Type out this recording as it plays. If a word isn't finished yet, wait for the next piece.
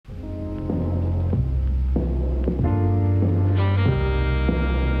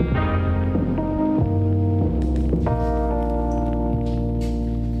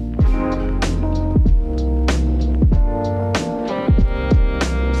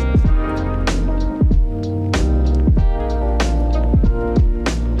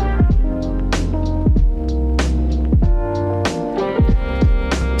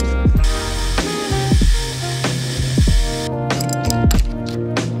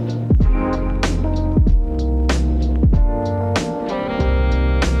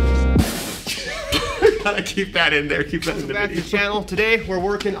Gotta keep that in there, keep that in the Back to the channel. Today we're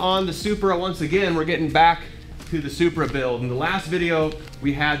working on the Supra once again. We're getting back to the Supra build. In the last video,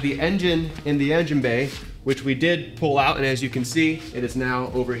 we had the engine in the engine bay, which we did pull out, and as you can see, it is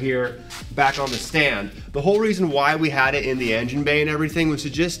now over here back on the stand. The whole reason why we had it in the engine bay and everything was to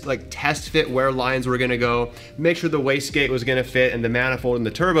just like test fit where lines were gonna go, make sure the wastegate was gonna fit and the manifold and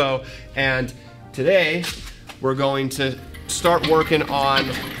the turbo. And today, we're going to start working on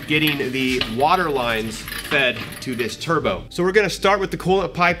getting the water lines fed to this turbo. So we're gonna start with the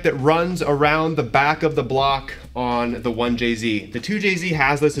coolant pipe that runs around the back of the block on the 1JZ. The 2JZ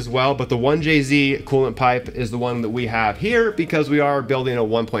has this as well, but the 1JZ coolant pipe is the one that we have here because we are building a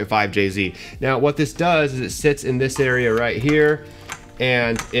 1.5JZ. Now what this does is it sits in this area right here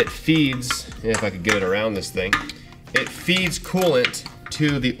and it feeds, if I could get it around this thing, it feeds coolant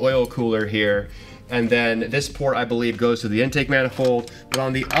to the oil cooler here. And then this port, I believe, goes to the intake manifold. But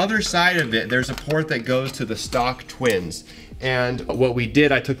on the other side of it, there's a port that goes to the stock twins. And what we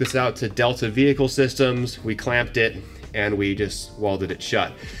did, I took this out to Delta Vehicle Systems, we clamped it, and we just welded it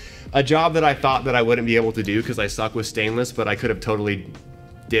shut. A job that I thought that I wouldn't be able to do because I suck with stainless, but I could have totally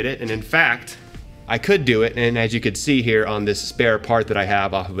did it. And in fact, I could do it. And as you could see here on this spare part that I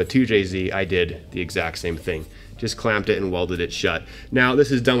have off of a 2JZ, I did the exact same thing. Just clamped it and welded it shut. Now this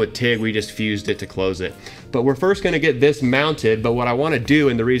is done with TIG, we just fused it to close it. But we're first gonna get this mounted, but what I wanna do,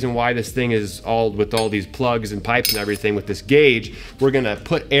 and the reason why this thing is all with all these plugs and pipes and everything with this gauge, we're gonna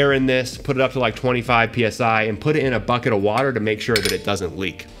put air in this, put it up to like 25 PSI, and put it in a bucket of water to make sure that it doesn't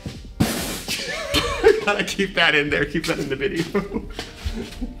leak. Gotta keep that in there, keep that in the video.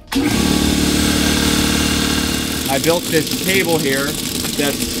 I built this cable here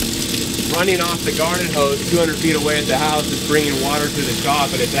that's running off the garden hose 200 feet away at the house. It's bringing water to the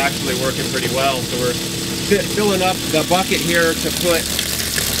shop, but it's actually working pretty well. So we're filling up the bucket here to put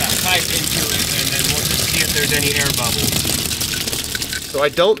that pipe into it, and then we'll just see if there's any air bubbles. So I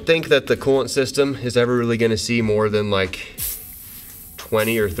don't think that the coolant system is ever really going to see more than like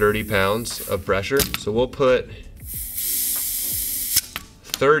 20 or 30 pounds of pressure. So we'll put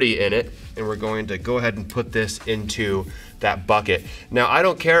 30 in it, and we're going to go ahead and put this into that bucket. Now I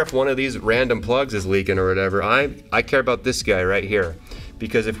don't care if one of these random plugs is leaking or whatever. I care about this guy right here,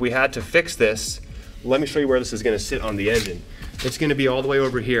 because if we had to fix this, let me show you where this is going to sit on the engine. It's going to be all the way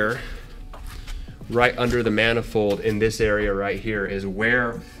over here, right under the manifold. In this area right here is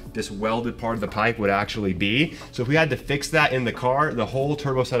where this welded part of the pipe would actually be. So if we had to fix that in the car, the whole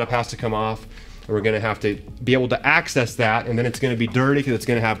turbo setup has to come off, and we're going to have to be able to access that, and then it's going to be dirty because it's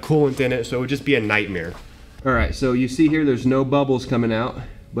going to have coolant in it, so it would just be a nightmare. All right, so you see here there's no bubbles coming out,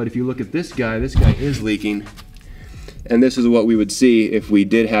 but if you look at this guy is leaking. And this is what we would see if we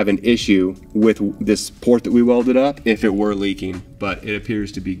did have an issue with this port that we welded up, if it were leaking, but it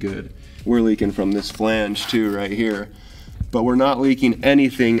appears to be good. We're leaking from this flange too right here, but we're not leaking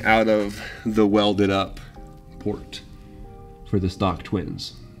anything out of the welded up port for the stock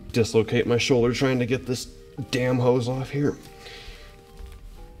twins. Dislocate my shoulder trying to get this damn hose off here.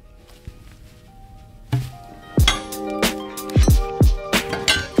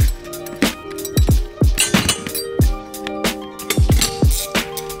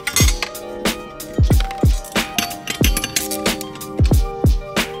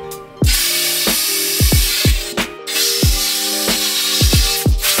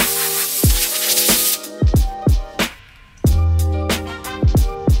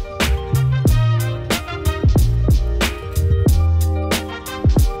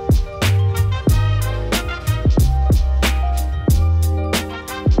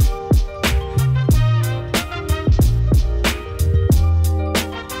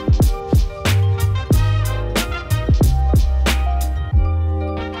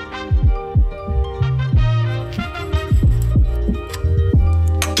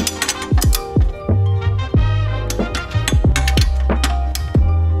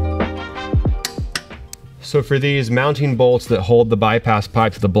 So for these mounting bolts that hold the bypass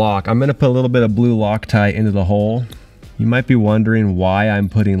pipe to the block, I'm gonna put a little bit of blue Loctite into the hole. You might be wondering why I'm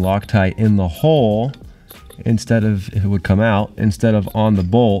putting Loctite in the hole instead of, if it would come out, instead of on the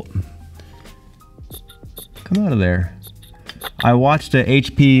bolt. Come out of there. I watched a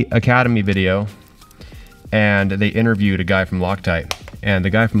HP Academy video and they interviewed a guy from Loctite. And the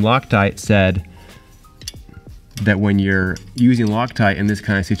guy from Loctite said that when you're using Loctite in this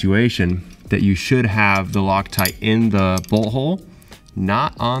kind of situation, that you should have the Loctite in the bolt hole,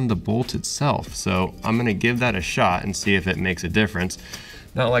 not on the bolt itself. So I'm gonna give that a shot and see if it makes a difference.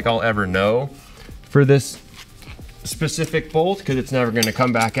 Not like I'll ever know for this specific bolt, because it's never gonna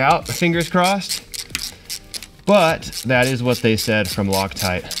come back out, fingers crossed. But that is what they said from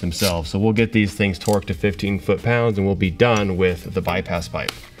Loctite themselves. So we'll get these things torqued to 15 foot-pounds and we'll be done with the bypass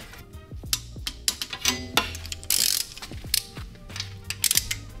pipe.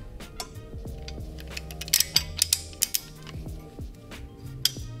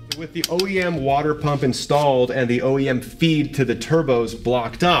 With the OEM water pump installed and the OEM feed to the turbos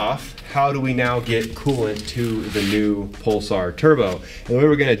blocked off, how do we now get coolant to the new Pulsar turbo? And the way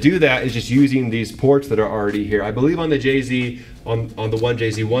we're going to do that is just using these ports that are already here. I believe on the JZ, on the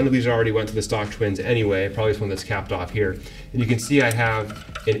 1JZ, one of these already went to the stock twins anyway, probably this one that's capped off here. And you can see I have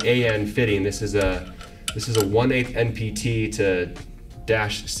an AN fitting. This is a 1/8 NPT to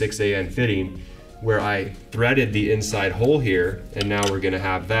 -6 AN fitting, where I threaded the inside hole here, and now we're gonna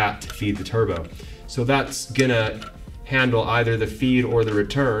have that to feed the turbo. So that's gonna handle either the feed or the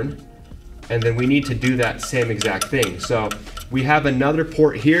return, and then we need to do that same exact thing. So we have another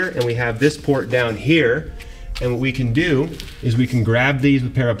port here, and we have this port down here, and what we can do is we can grab these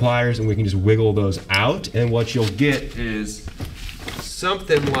with a pair of pliers and we can just wiggle those out, and what you'll get is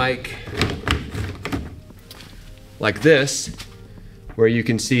something like this, where you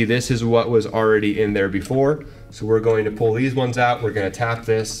can see this is what was already in there before. So we're going to pull these ones out, we're gonna tap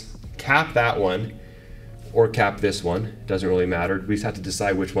this, cap that one, or cap this one, doesn't really matter. We just have to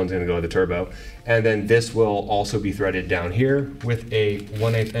decide which one's gonna go to the turbo. And then this will also be threaded down here with a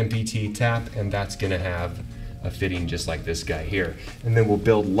 1/8 NPT tap, and that's gonna have a fitting just like this guy here. And then we'll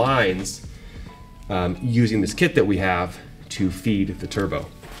build lines using this kit that we have to feed the turbo.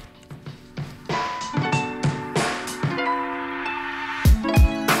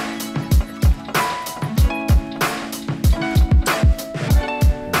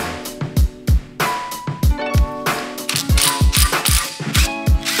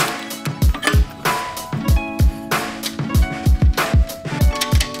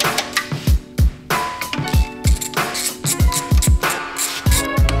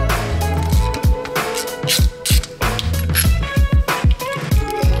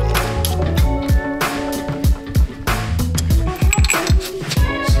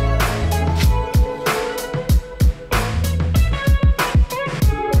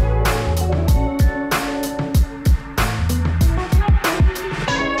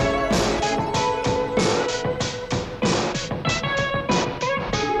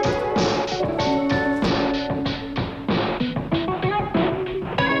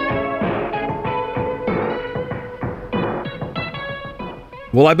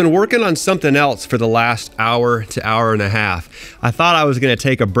 Well, I've been working on something else for the last hour to hour and a half. I thought I was gonna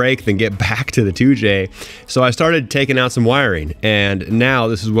take a break, then get back to the 2J. So I started taking out some wiring, and now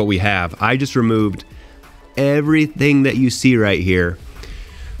this is what we have. I just removed everything that you see right here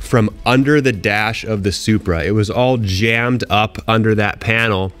from under the dash of the Supra. It was all jammed up under that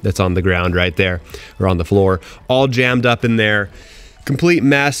panel that's on the ground right there, or on the floor, all jammed up in there. Complete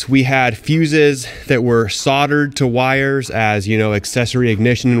mess. We had fuses that were soldered to wires as, you know, accessory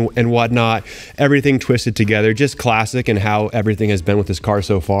ignition and whatnot. Everything twisted together, just classic and how everything has been with this car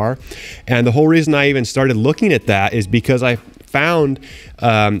so far. And the whole reason I even started looking at that is because I found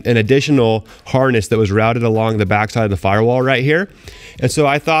an additional harness that was routed along the backside of the firewall right here. And so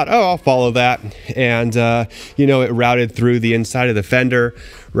I thought, oh, I'll follow that. And, you know, it routed through the inside of the fender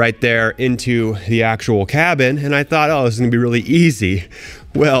right there into the actual cabin. And I thought, oh, this is gonna be really easy.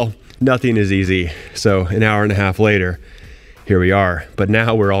 Well, nothing is easy. So an hour and a half later, here we are. But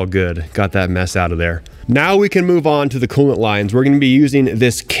now we're all good. Got that mess out of there. Now we can move on to the coolant lines. We're going to be using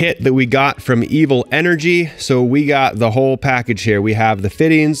this kit that we got from Evil Energy. So we got the whole package here. We have the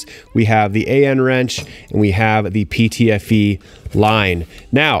fittings, we have the AN wrench, and we have the PTFE line.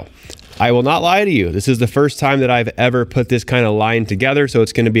 Now, I will not lie to you. This is the first time that I've ever put this kind of line together, so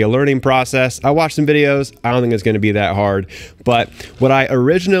it's going to be a learning process. I watched some videos. I don't think it's going to be that hard. But what I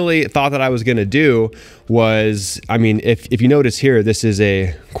originally thought that I was going to do was, I mean, if you notice here, this is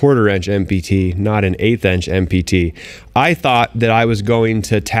a 1/4 inch MPT, not an 1/8 inch MPT. I thought that I was going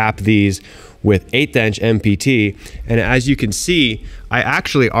to tap these with 1/8 inch MPT, and as you can see, I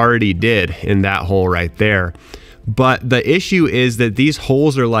actually already did in that hole right there. But the issue is that these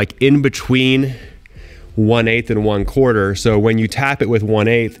holes are like in between 1/8 and 1/4. So when you tap it with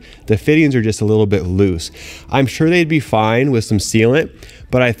 1/8, the fittings are just a little bit loose. I'm sure they'd be fine with some sealant,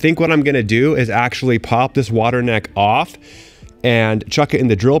 but I think what I'm gonna do is actually pop this water neck off and chuck it in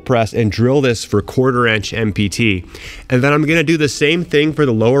the drill press and drill this for 1/4 inch MPT. And then I'm gonna do the same thing for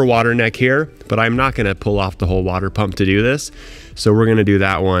the lower water neck here, but I'm not gonna pull off the whole water pump to do this. So we're gonna do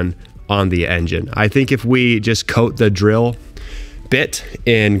that one on the engine. I think if we just coat the drill bit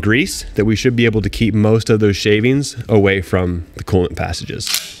in grease, that we should be able to keep most of those shavings away from the coolant passages.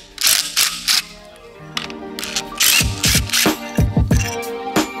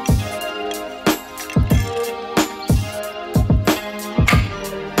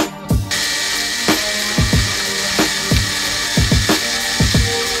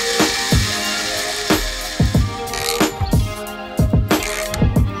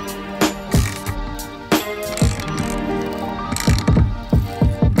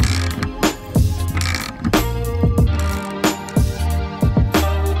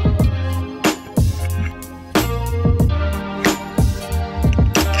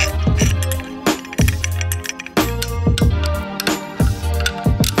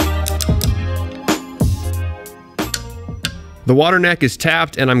 The water neck is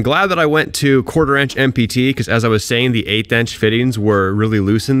tapped, and I'm glad that I went to 1/4 inch NPT, because as I was saying, the 1/8 inch fittings were really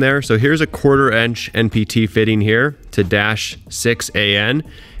loose in there. So here's a 1/4 inch NPT fitting here to -6 AN.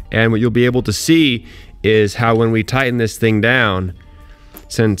 And what you'll be able to see is how when we tighten this thing down,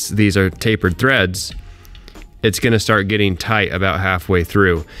 since these are tapered threads, it's gonna start getting tight about halfway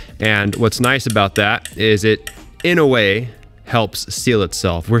through. And what's nice about that is it, in a way, helps seal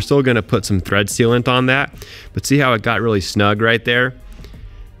itself. We're still gonna put some thread sealant on that, but see how it got really snug right there?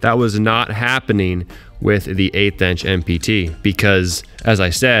 That was not happening with the 1/8 inch NPT, because as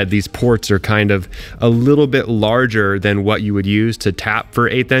I said, these ports are kind of a little bit larger than what you would use to tap for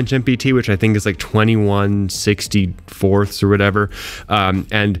 1/8 inch NPT, which I think is like 21/64 or whatever.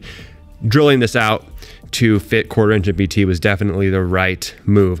 And drilling this out to fit 1/4 inch NPT was definitely the right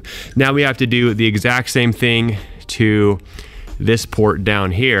move. Now we have to do the exact same thing to this port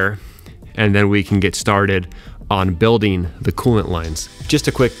down here, and then we can get started on building the coolant lines. Just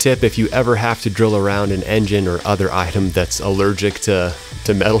a quick tip, if you ever have to drill around an engine or other item that's allergic to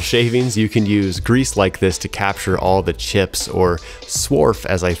metal shavings, you can use grease like this to capture all the chips, or swarf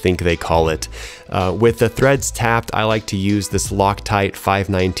as I think they call it. With the threads tapped, I like to use this Loctite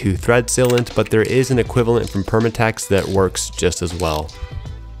 592 thread sealant, but there is an equivalent from Permatex that works just as well.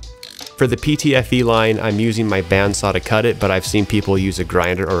 For the PTFE line, I'm using my bandsaw to cut it, but I've seen people use a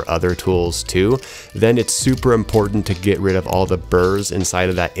grinder or other tools too. Then it's super important to get rid of all the burrs inside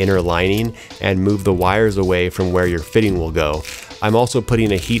of that inner lining and move the wires away from where your fitting will go. I'm also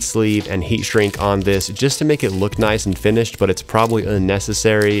putting a heat sleeve and heat shrink on this just to make it look nice and finished, but it's probably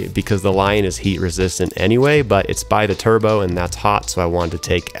unnecessary because the line is heat resistant anyway, but it's by the turbo and that's hot, so I wanted to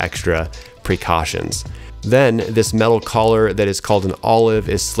take extra precautions. Then this metal collar that is called an olive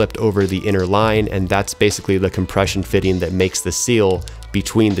is slipped over the inner line, and that's basically the compression fitting that makes the seal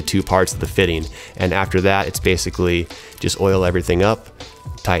between the two parts of the fitting. And after that, it's basically just oil everything up,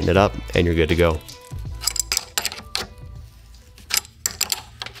 tighten it up, and you're good to go.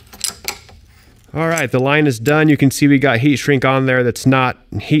 All right, the line is done. You can see we got heat shrink on there that's not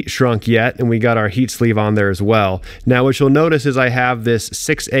heat shrunk yet, and we got our heat sleeve on there as well. Now, what you'll notice is I have this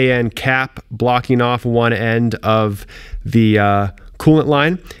 6 AN cap blocking off one end of the coolant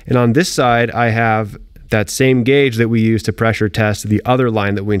line, and on this side, I have that same gauge that we use to pressure test the other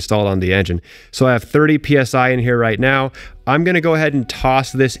line that we installed on the engine. So I have 30 PSI in here right now. I'm gonna go ahead and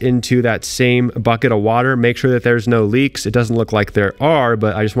toss this into that same bucket of water, make sure that there's no leaks. It doesn't look like there are,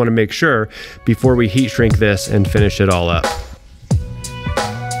 but I just wanna make sure before we heat shrink this and finish it all up.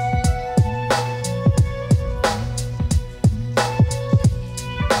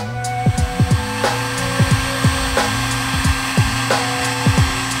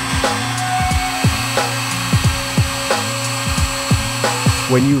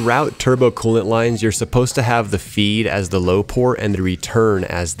 When you route turbo coolant lines, you're supposed to have the feed as the low port and the return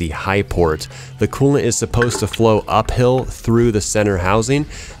as the high port. The coolant is supposed to flow uphill through the center housing,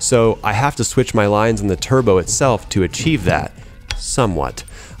 so I have to switch my lines in the turbo itself to achieve that, somewhat.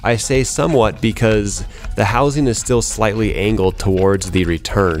 I say somewhat because the housing is still slightly angled towards the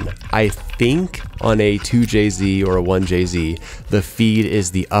return. I think on a 2JZ or a 1JZ, the feed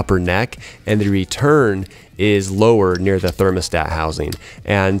is the upper neck and the return is lower near the thermostat housing.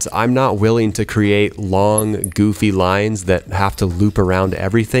 And I'm not willing to create long, goofy lines that have to loop around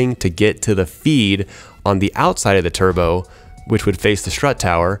everything to get to the feed on the outside of the turbo, which would face the strut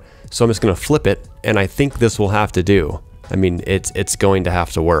tower. So I'm just gonna flip it, and I think this will have to do. I mean, it's going to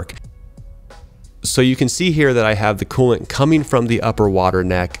have to work. So you can see here that I have the coolant coming from the upper water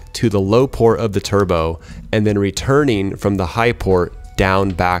neck to the low port of the turbo, and then returning from the high port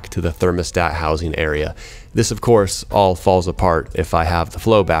down back to the thermostat housing area. This, of course, all falls apart if I have the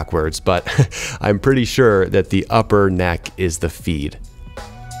flow backwards, but I'm pretty sure that the upper neck is the feed.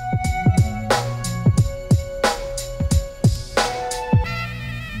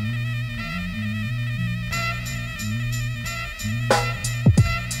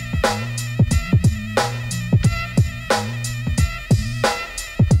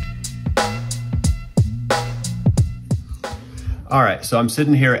 All right, so I'm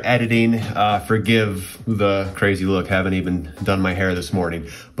sitting here editing. Forgive the crazy look, haven't even done my hair this morning.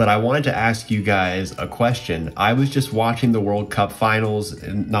 But I wanted to ask you guys a question. I was just watching the World Cup finals,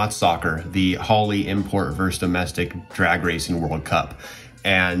 not soccer, the Holly import versus domestic drag racing World Cup.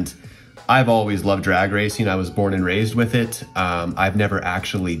 And I've always loved drag racing. I was born and raised with it. I've never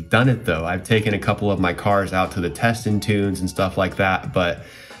actually done it though. I've taken a couple of my cars out to the testing tunes and stuff like that, but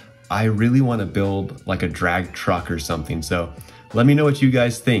I really want to build like a drag truck or something. So Let me know what you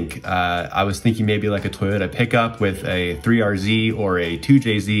guys think. I was thinking maybe like a Toyota pickup with a 3RZ or a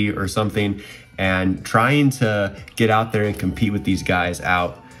 2JZ or something, and trying to get out there and compete with these guys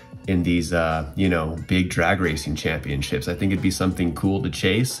out in these, you know, big drag racing championships. I think it'd be something cool to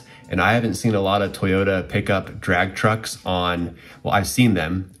chase. And I haven't seen a lot of Toyota pickup drag trucks on, well, I've seen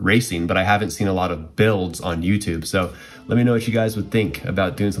them racing, but I haven't seen a lot of builds on YouTube. So let me know what you guys would think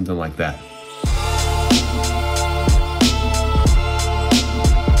about doing something like that.